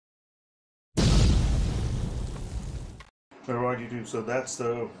Alright YouTube, so that's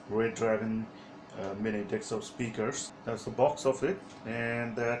the Redragon mini desktop speakers. That's the box of it,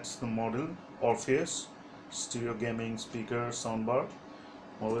 and that's the model Orpheus stereo gaming speaker soundbar,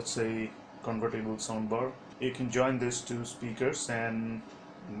 or let's say convertible soundbar. You can join these two speakers and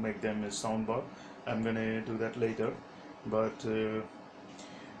make them a soundbar. I'm gonna do that later, but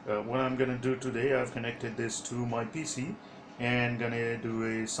what I'm gonna do today, I've connected this to my PC and gonna do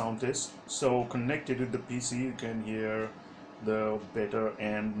a sound test. So connected with the PC, you can hear the better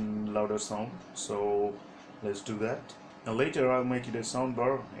and louder sound. So let's do that. Now later I'll make it a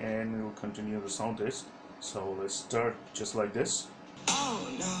soundbar and we'll continue the sound test. So let's start just like this. Oh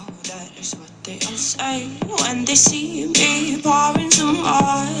no, that is what they all say when they see me pouring some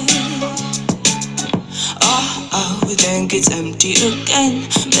oil. Oh, then gets empty again.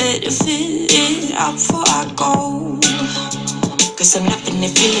 Better fill it up before I go. Cause I'm loving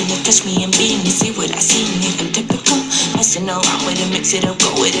it, feeling it, touch me and being it. See what I see in it, I'm typical. Messing around with it, mix it up, go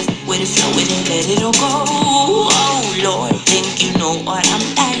with it, flow with it, let it all go. Oh Lord, think you know what I'm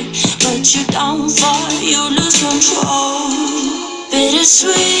like, but you don't fall, you lose control.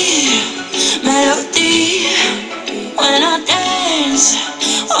 Bittersweet melody when I dance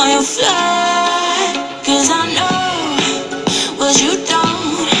on your fly. Cause I know what you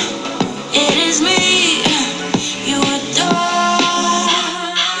don't, it is me you adore.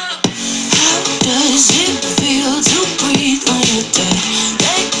 How does it feel to breathe when you're dead?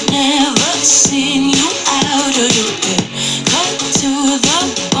 They never seen you out of your bed. Cut to the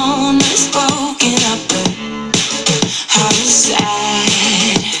bone, it's broken up. How sad.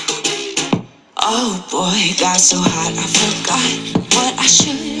 Oh boy, got so hot I forgot what I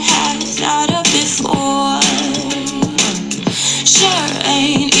should have thought of before. Sure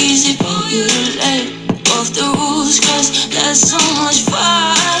ain't easy for you to let off the rules, cause that's so much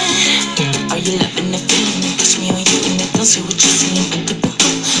fun. Are you loving the feeling? It push me on you and it don't see what you're seeing, but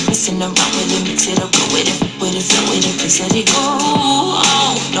typical. Messing around with it, mix it up, go with it, flow with it, please let it go.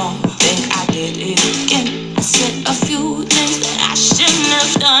 Oh no, think I did it again. I said a few things that I shouldn't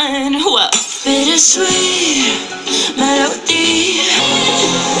have done. Well, bittersweet melody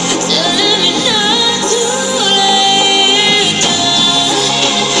telling me not to late,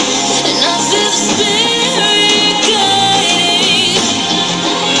 and I feel the spirit guiding,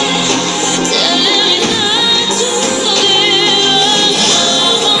 telling me not to give up.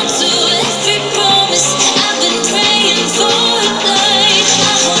 I want to every promise I've been praying for a life.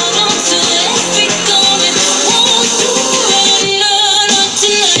 I hold on to every comment, won't you run out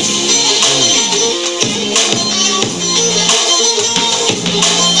tonight.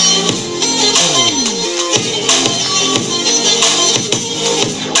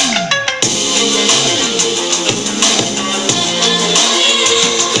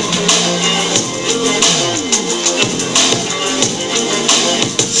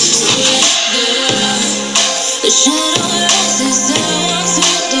 The shadow rises and walks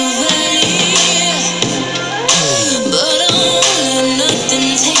through the valley, but I won't let nothing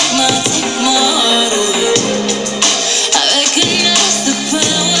take my heart away. I recognize the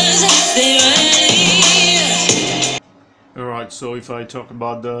powers as they rally. Alright, so if I talk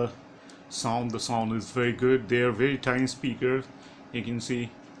about the sound is very good. They are very tiny speakers. You can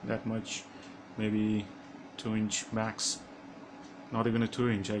see that much, maybe 2-inch max, not even a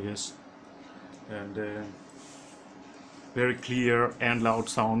 2-inch I guess, and very clear and loud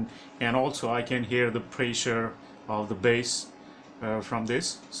sound, and also I can hear the pressure of the bass from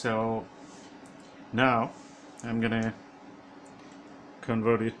this. So now I'm gonna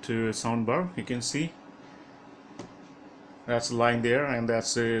convert it to a soundbar. You can see that's a line there and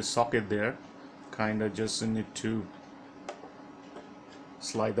that's a socket there. Kinda just need to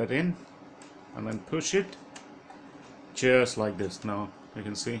slide that in and then push it just like this. Now you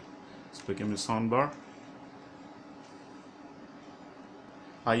can see it's become a soundbar.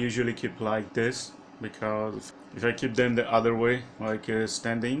 I usually keep like this because if I keep them the other way, like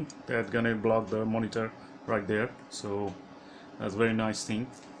standing, that's gonna block the monitor right there. So that's a very nice thing.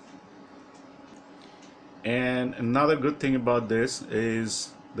 And another good thing about this is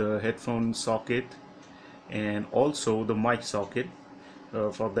the headphone socket and also the mic socket.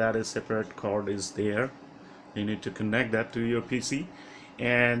 For that a separate cord is there. You need to connect that to your PC.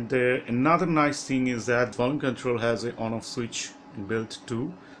 And another nice thing is that volume control has an on-off switch built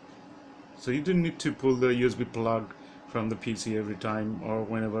too, so you don't need to pull the USB plug from the PC every time or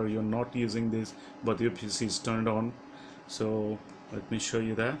whenever you're not using this but your PC is turned on. So let me show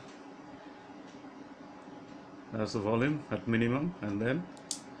you that. That's the volume at minimum, and then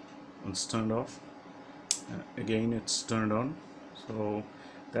it's turned off. Again it's turned on. So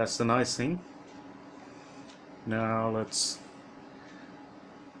that's the nice thing. Now let's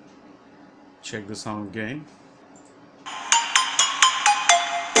check the sound gain.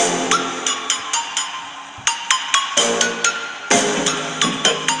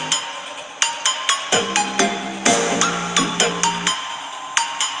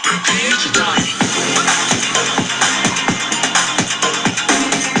 Prepare to die.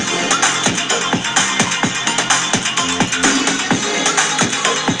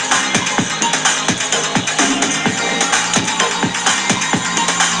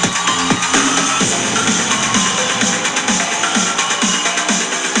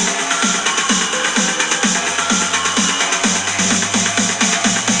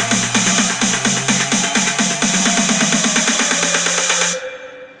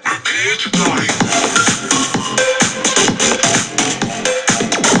 Prepare to die.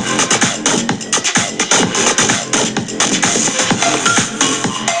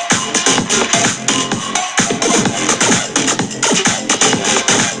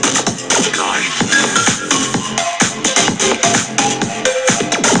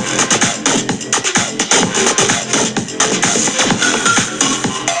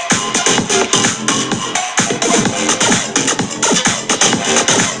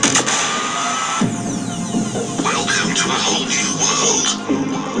 Welcome to a whole new world.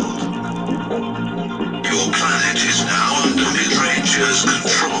 Your planet is now under Redragon's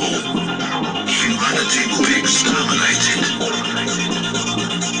control. Humanity will be exterminated.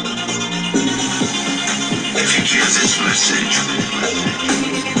 If you hear this message,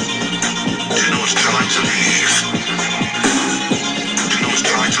 do not try to leave. Do not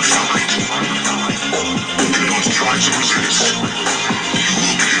try to fight. Do not try to resist.